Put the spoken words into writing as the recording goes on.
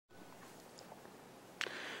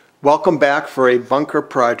Welcome back for a bunker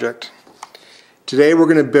project. Today we're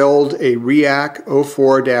going to build a REAC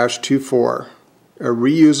 04-24, a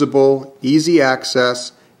reusable, easy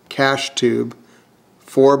access cache tube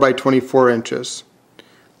 4 by 24 inches.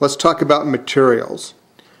 Let's talk about materials.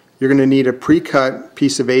 You're going to need a pre-cut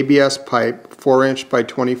piece of ABS pipe 4 inch by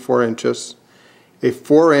 24 inches, a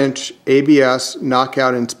 4 inch ABS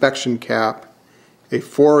knockout inspection cap, a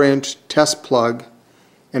 4 inch test plug,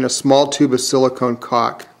 and a small tube of silicone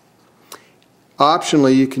caulk.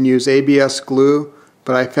 Optionally, you can use ABS glue,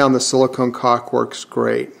 but I found the silicone caulk works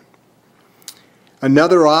great.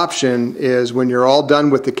 Another option is when you're all done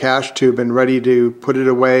with the cache tube and ready to put it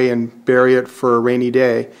away and bury it for a rainy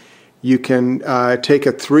day, you can take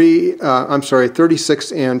a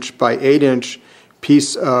 36 inch by 8 inch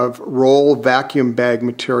piece of roll vacuum bag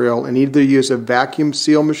material and either use a vacuum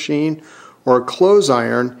seal machine or a clothes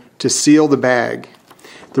iron to seal the bag.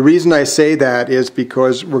 The reason I say that is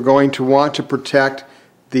because we're going to want to protect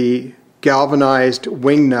the galvanized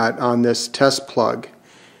wing nut on this test plug.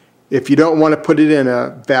 If you don't want to put it in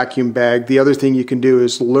a vacuum bag, the other thing you can do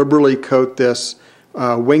is liberally coat this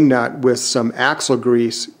wing nut with some axle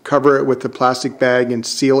grease, cover it with the plastic bag, and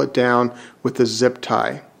seal it down with a zip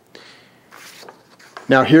tie.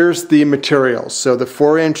 Now here's the materials. So the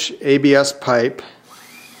 4 inch ABS pipe,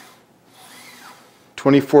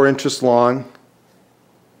 24 inches long,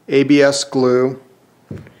 ABS glue.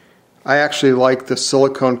 I actually like the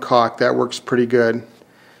silicone caulk, that works pretty good.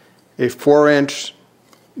 A 4 inch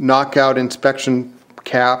knockout inspection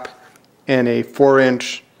cap and a 4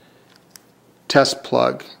 inch test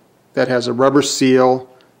plug that has a rubber seal,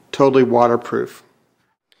 totally waterproof.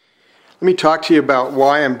 Let me talk to you about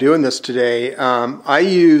why I'm doing this today. I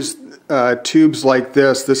use tubes like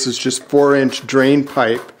this. This is just 4 inch drain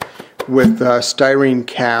pipe with styrene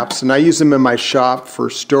caps, and I use them in my shop for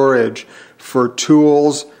storage for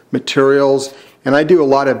tools, materials, and I do a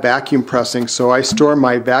lot of vacuum pressing, so I store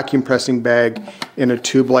my vacuum pressing bag in a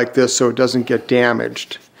tube like this so it doesn't get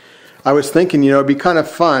damaged. I was thinking, it'd be kind of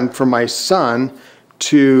fun for my son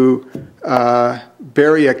to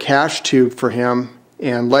bury a cache tube for him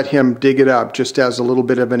and let him dig it up just as a little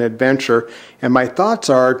bit of an adventure. And my thoughts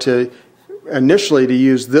are to initially to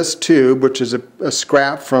use this tube, which is a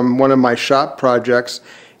scrap from one of my shop projects,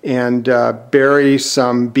 and bury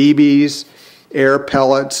some BBs, air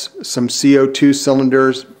pellets, some CO2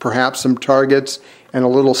 cylinders, perhaps some targets, and a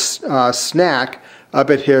little snack up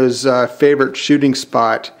at his favorite shooting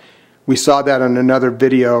spot. We saw that in another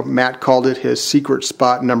video. Matt called it his secret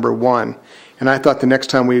spot #1. And I thought the next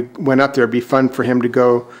time we went up there it'd be fun for him to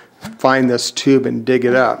go find this tube and dig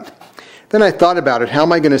it up. Then I thought about it. How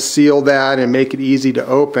am I going to seal that and make it easy to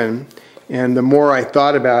open? And the more I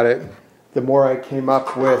thought about it, the more I came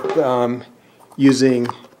up with using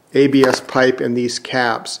ABS pipe and these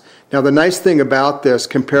caps. Now the nice thing about this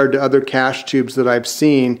compared to other cache tubes that I've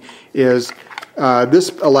seen is this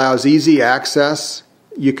allows easy access.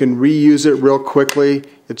 You can reuse it real quickly.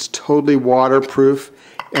 It's totally waterproof.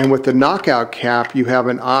 And with the knockout cap, you have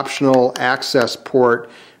an optional access port.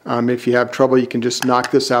 If you have trouble, you can just knock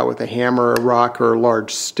this out with a hammer, a rock, or a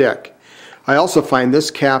large stick. I also find this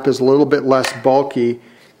cap is a little bit less bulky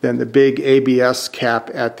than the big ABS cap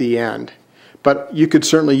at the end. But you could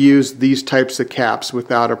certainly use these types of caps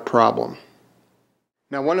without a problem.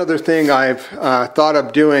 Now one other thing I've thought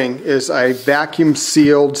of doing is I vacuum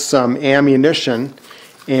sealed some ammunition,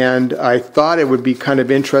 and I thought it would be kind of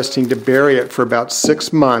interesting to bury it for about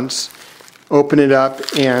 6 months, open it up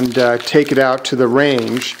and take it out to the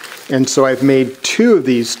range. And so I've made 2 of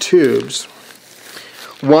these tubes.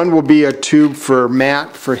 One will be a tube for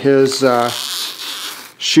Matt for his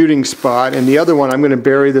shooting spot, and the other one I'm going to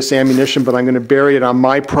bury this ammunition, but I'm going to bury it on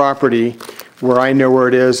my property where I know where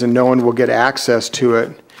it is and no one will get access to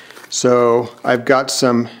it. So I've got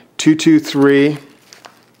some 223,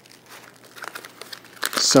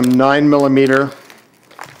 some 9mm,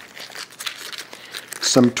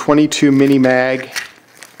 some 22 mini mag,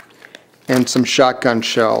 and some shotgun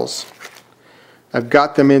shells. I've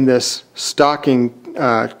got them in this stocking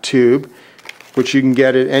tube, which you can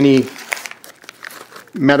get at any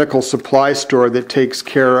medical supply store that takes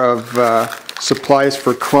care of supplies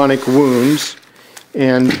for chronic wounds.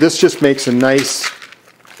 And this just makes a nice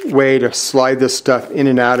way to slide this stuff in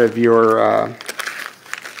and out of your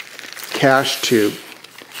cache tube.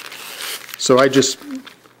 So I just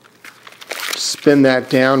spin that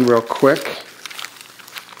down real quick,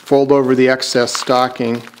 fold over the excess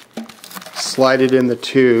stocking, slide it in the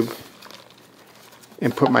tube,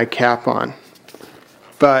 and put my cap on.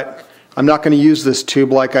 But I'm not going to use this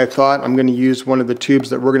tube like I thought. I'm going to use one of the tubes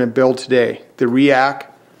that we're going to build today, the REAC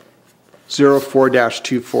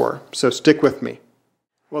 04-24. So stick with me.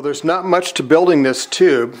 Well, there's not much to building this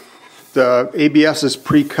tube. The ABS is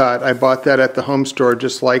pre-cut. I bought that at the home store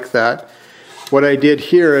just like that. What I did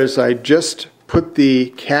here is I just put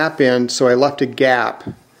the cap in, so I left a gap,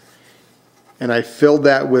 and I filled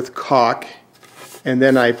that with caulk, and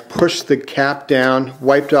then I pushed the cap down,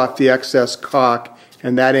 wiped off the excess caulk,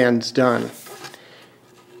 and that end's done.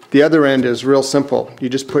 The other end is real simple. You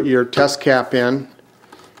just put your test cap in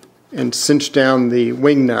and cinch down the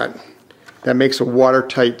wing nut. That makes a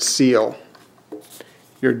watertight seal.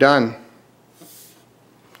 You're done.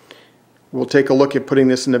 We'll take a look at putting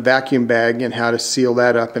this in a vacuum bag and how to seal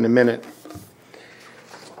that up in a minute.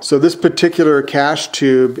 So this particular cache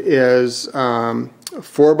tube is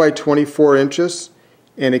 4 by 24 inches,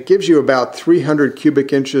 and it gives you about 300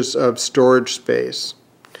 cubic inches of storage space.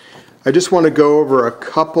 I just want to go over a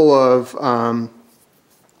couple of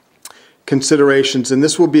considerations, and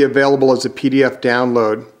this will be available as a PDF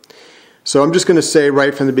download. So I'm just going to say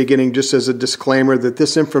right from the beginning, just as a disclaimer, that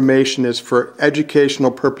this information is for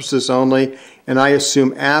educational purposes only, and I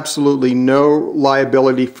assume absolutely no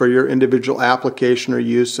liability for your individual application or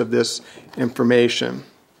use of this information.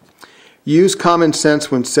 Use common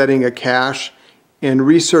sense when setting a cache, and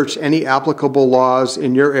research any applicable laws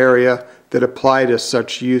in your area that apply to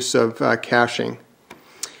such use of caching.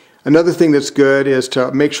 Another thing that's good is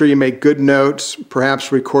to make sure you make good notes,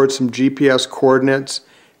 perhaps record some GPS coordinates,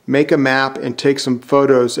 make a map, and take some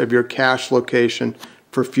photos of your cache location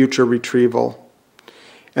for future retrieval.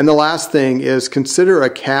 And the last thing is consider a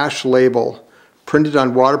cache label. Print it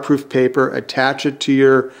on waterproof paper, attach it to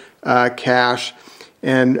your cache,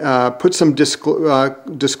 and put some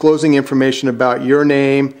disclosing information about your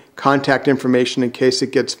name, contact information in case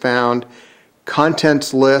it gets found,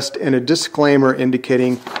 contents list, and a disclaimer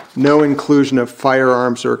indicating no inclusion of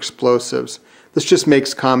firearms or explosives. This just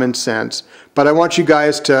makes common sense. But I want you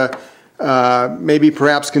guys to maybe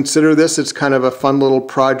perhaps consider this. It's kind of a fun little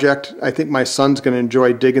project. I think my son's going to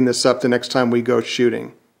enjoy digging this up the next time we go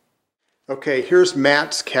shooting. Okay, here's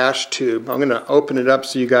Matt's cache tube. I'm going to open it up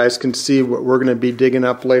so you guys can see what we're going to be digging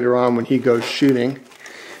up later on when he goes shooting.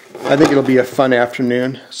 I think it'll be a fun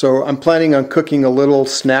afternoon. So I'm planning on cooking a little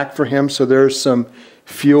snack for him. So there's some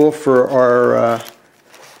fuel for our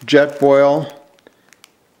jet boil,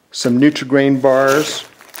 some Nutri-Grain bars,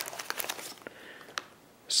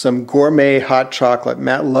 some gourmet hot chocolate.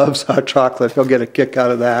 Matt loves hot chocolate. He'll get a kick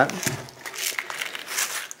out of that.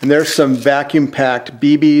 And there's some vacuum-packed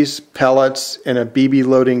BBs, pellets, and a BB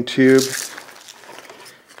loading tube.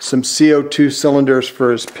 Some CO2 cylinders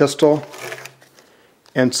for his pistol,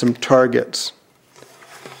 and some targets.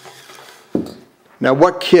 Now,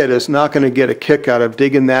 what kid is not going to get a kick out of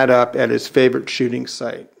digging that up at his favorite shooting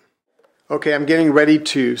site? Okay, I'm getting ready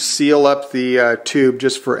to seal up the tube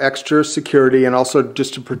just for extra security, and also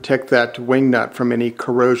just to protect that wing nut from any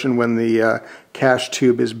corrosion when the cache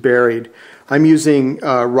tube is buried. I'm using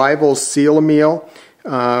Rival's Seal-A-Meal.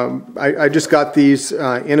 I just got these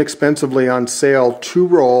inexpensively on sale. 2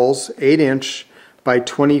 rolls, 8-inch by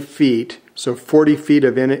 20 feet, so 40 feet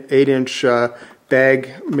of 8-inch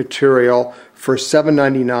bag material for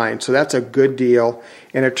 $7.99. So that's a good deal.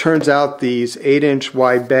 And it turns out these 8-inch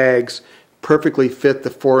wide bags perfectly fit the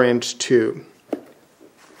 4-inch tube.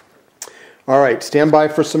 All right, stand by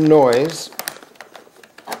for some noise.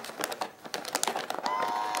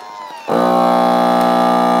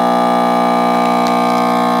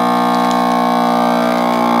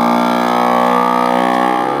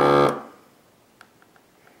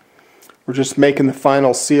 We're just making the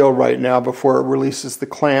final seal right now before it releases the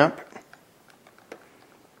clamp.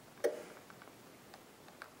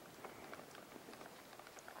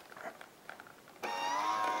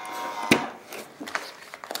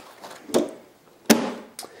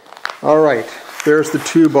 All right, there's the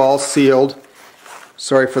tube all sealed.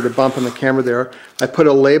 Sorry for the bump on the camera there. I put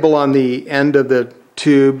a label on the end of the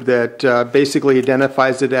tube that basically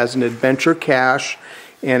identifies it as an adventure cache,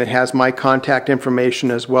 and it has my contact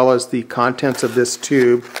information as well as the contents of this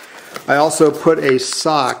tube. I also put a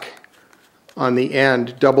sock on the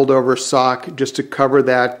end, doubled over sock, just to cover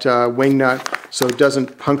that wing nut so it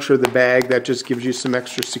doesn't puncture the bag. That just gives you some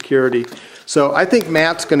extra security. So I think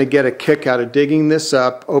Matt's going to get a kick out of digging this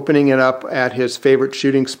up, opening it up at his favorite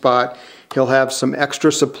shooting spot. He'll have some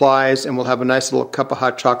extra supplies, and we'll have a nice little cup of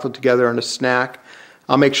hot chocolate together and a snack.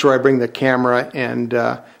 I'll make sure I bring the camera and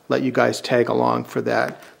let you guys tag along for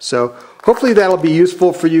that. So hopefully that'll be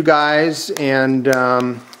useful for you guys, and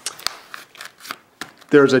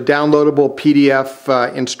there's a downloadable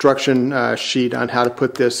PDF instruction sheet on how to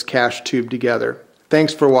put this cache tube together.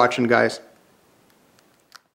 Thanks for watching, guys.